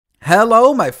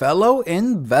Hello, my fellow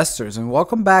investors, and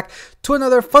welcome back to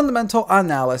another fundamental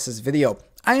analysis video.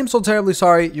 I am so terribly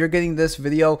sorry you're getting this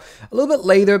video a little bit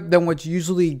later than what you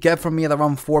usually get from me at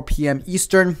around 4 p.m.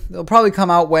 Eastern. It'll probably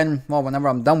come out whenever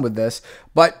I'm done with this.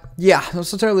 But yeah, I'm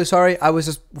so terribly sorry. I was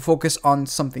just focused on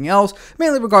something else,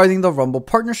 mainly regarding the Rumble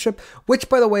partnership, which,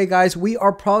 by the way, guys, we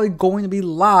are probably going to be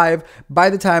live by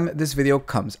the time this video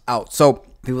comes out. So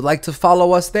if you would like to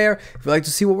follow us there, if you'd like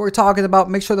to see what we're talking about,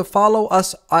 make sure to follow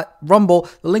us at Rumble.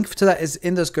 The link to that is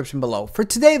in the description below. For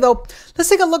today, though, let's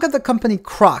take a look at the company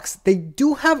Crocs. They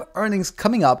do have earnings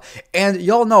coming up, and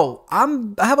y'all know I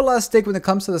have a lot of stake when it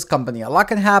comes to this company. A lot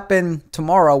can happen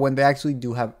tomorrow when they actually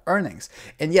do have earnings.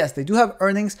 And yes, they do have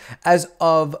earnings as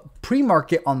of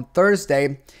pre-market on Thursday.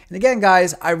 And again,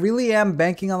 guys, I really am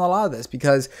banking on a lot of this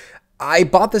because I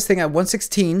bought this thing at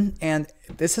 116 and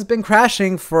this has been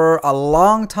crashing for a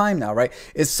long time now, right?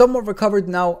 It's somewhat recovered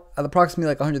now at approximately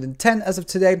like 110 as of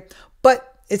today,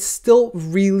 but it's still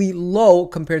really low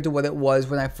compared to what it was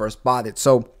when I first bought it.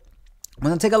 So I'm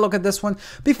going to take a look at this one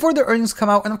before the earnings come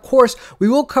out. And of course, we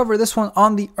will cover this one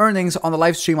on the earnings on the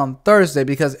live stream on Thursday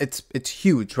because it's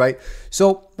huge, right?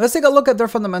 So let's take a look at their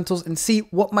fundamentals and see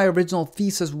what my original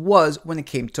thesis was when it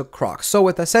came to Crocs. So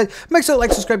with that said, make sure to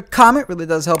like, subscribe, comment. Really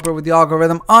does help her with the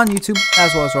algorithm on YouTube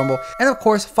as well as Rumble. And of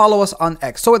course, follow us on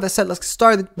X. So with that said, let's get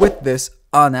started with this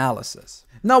analysis.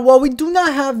 Now, while we do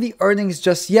not have the earnings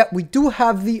just yet, we do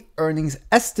have the earnings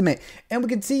estimate. And we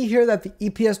can see here that the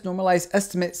EPS normalized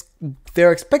estimates,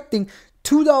 they're expecting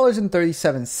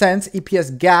 $2.37,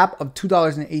 EPS gap of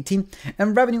 $2.18,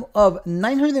 and revenue of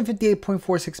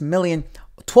 $958.46 million.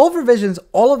 12 revisions,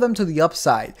 all of them to the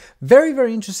upside. Very,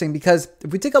 very interesting because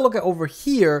if we take a look at over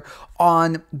here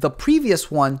on the previous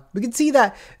one, we can see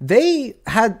that they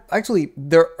had actually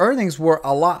their earnings were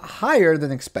a lot higher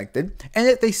than expected, and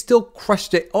yet they still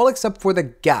crushed it all except for the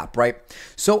gap, right?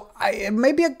 So it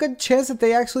may be a good chance that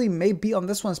they actually may be on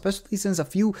this one, especially since a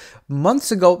few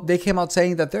months ago they came out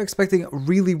saying that they're expecting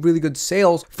really, really good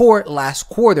sales for last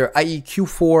quarter, i.e.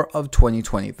 Q4 of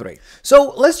 2023.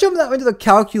 So let's jump now into the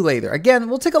calculator. Again,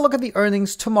 we'll take a look at the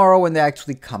earnings tomorrow when they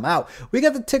actually come out. We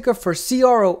got the ticker for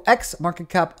CROX, market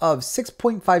cap of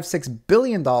 $6.56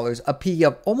 billion, a PE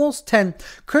of almost 10,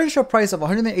 current share price of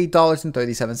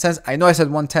 $108.37. I know I said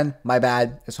 110, my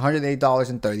bad. It's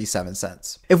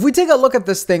 $108.37. If we take a look at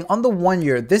this thing on the 1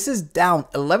 year, this is down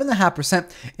 11.5%,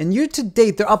 and year to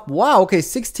date, they're up, wow, okay,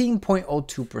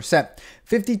 16.02%.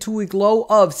 52-week low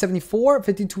of 74,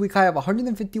 52-week high of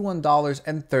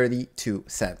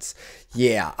 $151.32.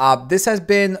 Yeah, this has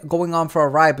been going on for a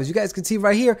ride, but as you guys can see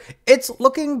right here, it's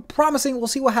looking promising. We'll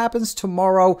see what happens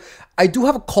tomorrow. I do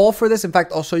have a call for this. In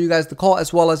fact, I'll show you guys the call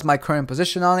as well as my current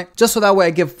position on it, just so that way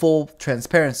I give full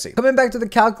transparency. Coming back to the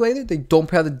calculator, they don't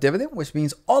pay out the dividend, which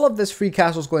means all of this free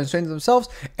cash flow is going straight into themselves,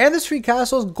 and this free cash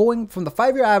flow is going from the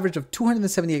 5-year average of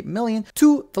 $278 million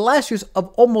to the last year's of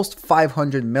almost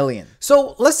 $500 million. So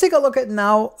let's take a look at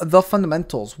now the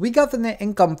fundamentals. We got the net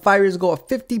income 5 years ago of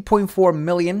 $50.4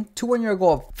 million to 1 year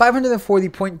ago of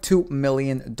 $540.2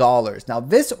 million. Now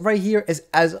this right here is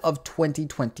as of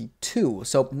 2022,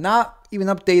 so not even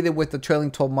updated with the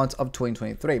trailing 12 months of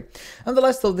 2023.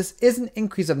 Nonetheless, though, this is an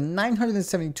increase of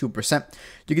 972%.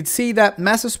 You can see that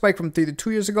massive spike from 3 to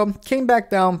 2 years ago came back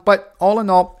down, but all in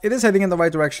all, it is heading in the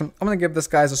right direction. I'm going to give this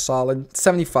guys a solid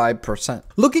 75%.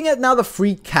 Looking at now the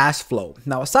free cash flow.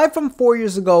 Now, aside from 4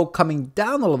 years ago coming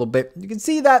down a little bit, you can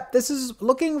see that this is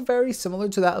looking very similar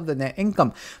to that of the net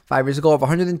income. 5 years ago of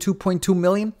 $102.2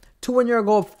 million. To 1 year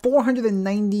ago of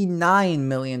 $499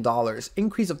 million,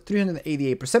 increase of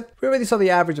 388%. We already saw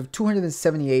the average of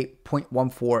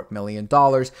 $278.14 million.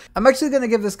 I'm actually going to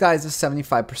give this guys a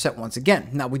 75% once again.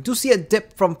 Now, we do see a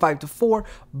dip from 5 to 4,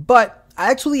 but I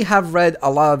actually have read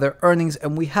a lot of their earnings,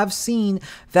 and we have seen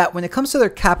that when it comes to their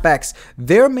CapEx,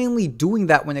 they're mainly doing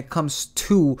that when it comes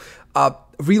to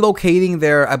relocating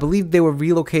I believe they were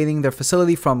relocating their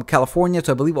facility from California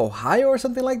to, I believe, Ohio or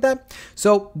something like that.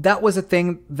 So that was a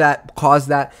thing that caused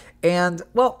that. And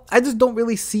well, I just don't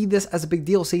really see this as a big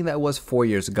deal, seeing that it was 4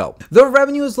 years ago. The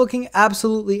revenue is looking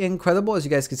absolutely incredible, as you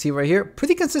guys can see right here,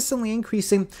 pretty consistently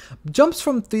increasing, jumps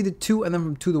from 3 to 2 and then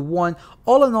from 2 to 1.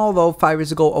 All in all, though, 5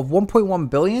 years ago of $1.1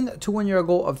 billion to 1 year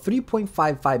ago of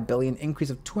 $3.55 billion, increase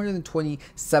of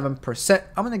 227%.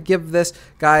 I'm going to give this,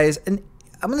 guys, an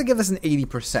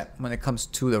 80% when it comes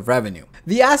to the revenue.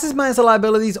 The assets minus the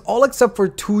liabilities, all except for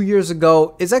 2 years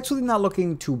ago, is actually not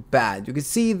looking too bad. You can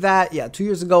see that, yeah, 2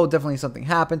 years ago, definitely something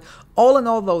happened. All in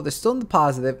all, though, they're still in the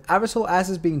positive. Average total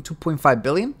assets being $2.5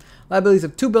 billion, liabilities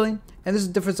of $2 billion, and this is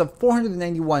a difference of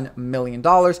 $491 million.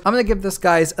 I'm going to give this,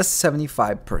 guys, a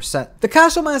 75%. The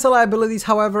cash flow minus the liabilities,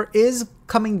 however, is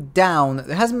coming down.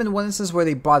 There hasn't been one instance where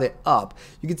they brought it up.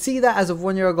 You can see that as of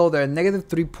 1 year ago, they're at negative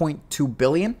 3.2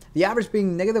 billion, the average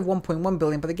being negative 1.1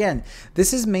 billion. But again,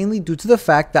 this is mainly due to the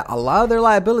fact that a lot of their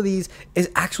liabilities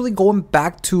is actually going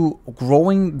back to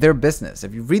growing their business.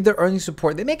 If you read their earnings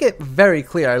report, they make it very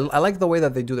clear. I like the way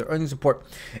that they do their earnings report.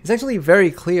 It's actually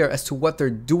very clear as to what they're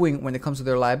doing when it comes to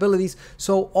their liabilities.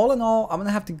 So all in all, I'm going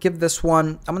to have to give this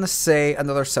one, I'm going to say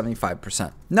another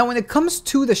 75%. Now, when it comes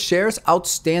to the shares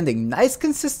outstanding, nice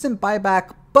consistent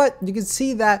buyback, but you can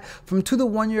see that from 2 to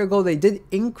 1 year ago, they did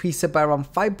increase it by around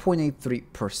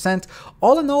 5.83%.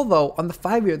 All in all, though, on the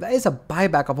 5 year, that is a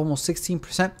buyback of almost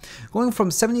 16%, going from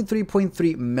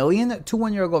 73.3 million to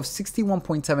 1 year ago of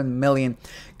 61.7 million.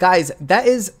 Guys, that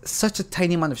is such a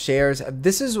tiny amount of shares.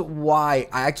 This is why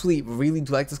I actually really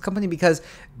do like this company, because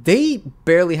they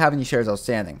barely have any shares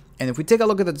outstanding. And if we take a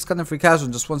look at the discounted free cash flow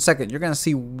in just 1 second, you're going to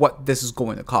see what this is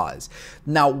going to cause.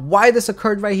 Now, why this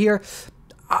occurred right here,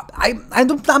 I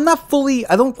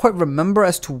don't quite remember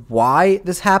as to why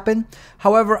this happened.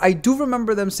 However, I do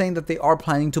remember them saying that they are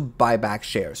planning to buy back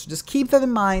shares. So just keep that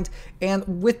in mind.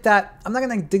 And with that, I'm not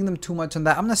going to dig them too much on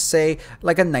that. I'm going to say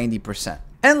like a 90%.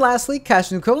 And lastly,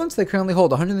 cash and equivalents, they currently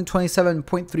hold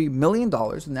 $127.3 million,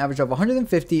 an average of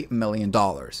 $150 million.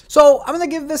 So I'm going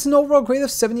to give this an overall grade of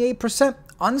 78%.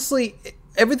 Honestly,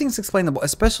 everything's explainable,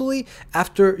 especially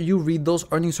after you read those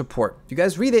earnings report. If you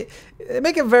guys read it,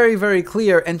 make it very, very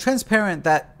clear and transparent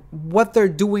that what they're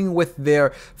doing with their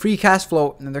free cash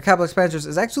flow and their capital expenditures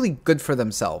is actually good for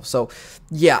themselves. So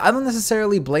yeah, I don't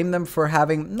necessarily blame them for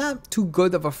having not too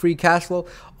good of a free cash flow.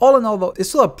 All in all, though, it's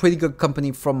still a pretty good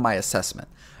company from my assessment.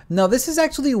 Now, this is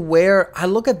actually where I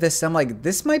look at this and I'm like,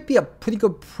 this might be a pretty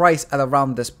good price at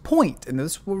around this point. And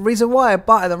this is the reason why I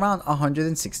bought at around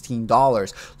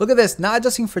 $116. Look at this, not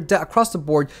adjusting for debt across the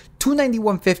board,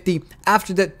 $291.50,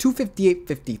 after debt,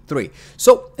 $258.53.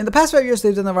 So in the past 5 years,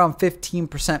 they've done around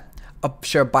 15% of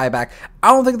share buyback.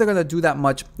 I don't think they're going to do that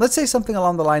much. Let's say something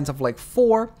along the lines of like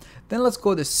 4, then let's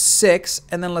go to 6,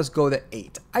 and then let's go to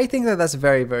 8. I think that that's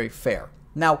very, very fair.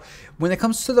 Now, when it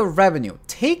comes to the revenue,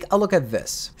 take a look at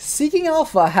this. Seeking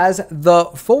Alpha has the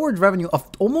forward revenue of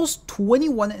almost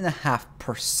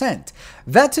 21.5%.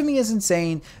 That to me is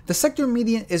insane. The sector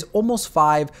median is almost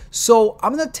 5. So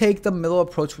I'm going to take the middle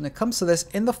approach when it comes to this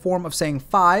in the form of saying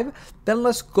 5, then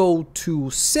let's go to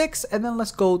 6, and then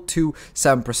let's go to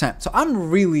 7%. So I'm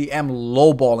really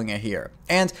lowballing it here.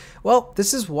 And well,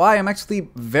 this is why I'm actually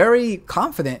very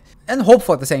confident and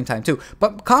hopeful at the same time too,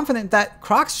 but confident that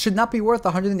Crocs should not be worth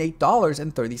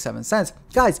 $108.37.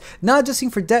 Guys, not adjusting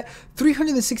for debt,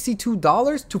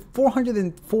 $362 to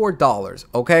 $404,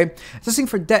 okay? Adjusting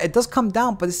for debt, it does come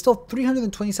down, but it's still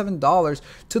 $327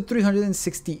 to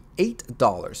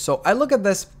 $368. So I look at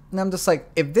this and I'm just like,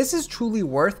 if this is truly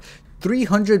worth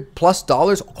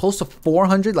 $300+, close to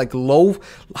 400, like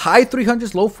high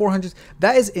 300s, low 400s,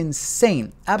 that is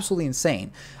insane, absolutely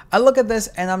insane. I look at this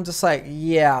and I'm just like,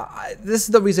 yeah, this is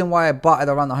the reason why I bought at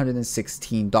around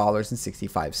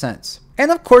 $116.65. And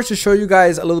of course, to show you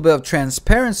guys a little bit of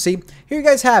transparency, here you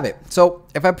guys have it. So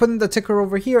if I put in the ticker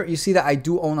over here, you see that I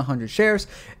do own 100 shares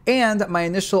and my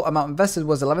initial amount invested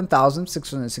was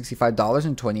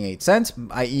 $11,665.28,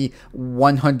 i.e.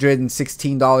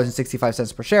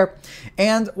 $116.65 per share.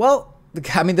 And well,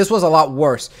 I mean, this was a lot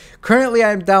worse. Currently,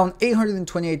 I'm down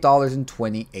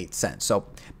 $828.28. So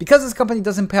because this company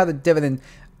doesn't pay out a dividend,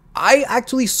 I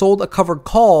actually sold a covered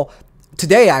call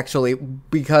today, actually,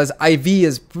 because IV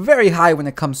is very high when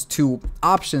it comes to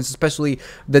options, especially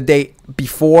the day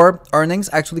before earnings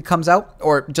actually comes out,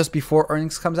 or just before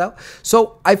earnings comes out.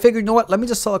 So I figured, you know what, let me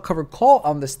just sell a covered call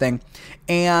on this thing.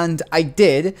 And I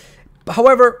did.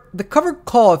 However, the covered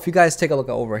call, if you guys take a look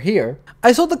over here,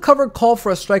 I sold the covered call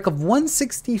for a strike of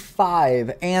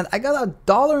 $165 and I got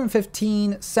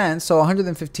 $1.15, so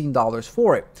 $115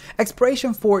 for it.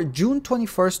 Expiration for June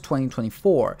 21st,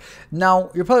 2024.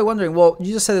 Now, you're probably wondering, well,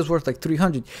 you just said it's worth like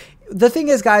 $300. The thing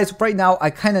is, guys, right now,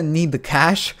 I kind of need the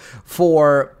cash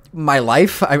for my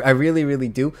life. I really, really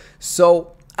do.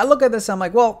 So I look at this, I'm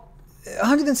like, well,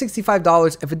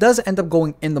 $165, if it does end up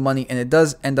going in the money and it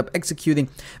does end up executing,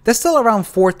 that's still around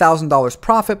 $4,000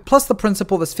 profit, plus the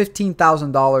principal, that's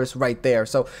 $15,000 right there.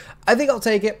 So I think I'll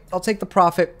take it. I'll take the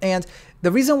profit. And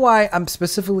the reason why I'm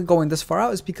specifically going this far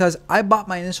out is because I bought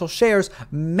my initial shares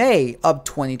May of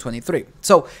 2023.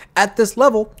 So at this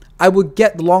level, I would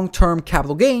get long-term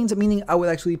capital gains, meaning I would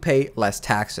actually pay less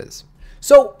taxes.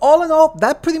 So all in all,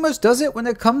 that pretty much does it when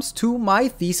it comes to my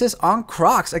thesis on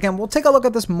Crocs. Again, we'll take a look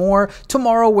at this more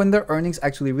tomorrow when their earnings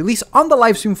actually release on the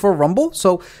live stream for Rumble.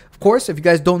 So of course, if you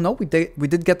guys don't know, we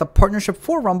did get the partnership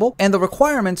for Rumble, and the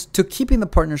requirements to keeping the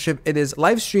partnership, it is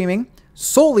live streaming,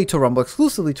 solely to Rumble,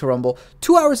 exclusively to Rumble,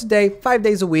 2 hours a day, 5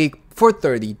 days a week for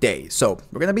 30 days. So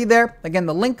we're going to be there. Again,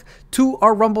 the link to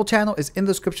our Rumble channel is in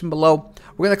the description below.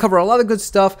 We're going to cover a lot of good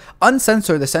stuff,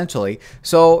 uncensored essentially.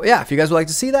 So yeah, if you guys would like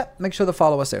to see that, make sure to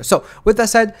follow us there. So with that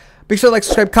said, be sure to like,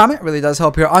 subscribe, comment. It really does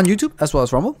help here on YouTube as well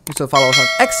as Rumble. Be sure to follow us on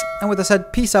X. And with that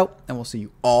said, peace out, and we'll see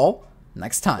you all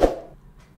next time.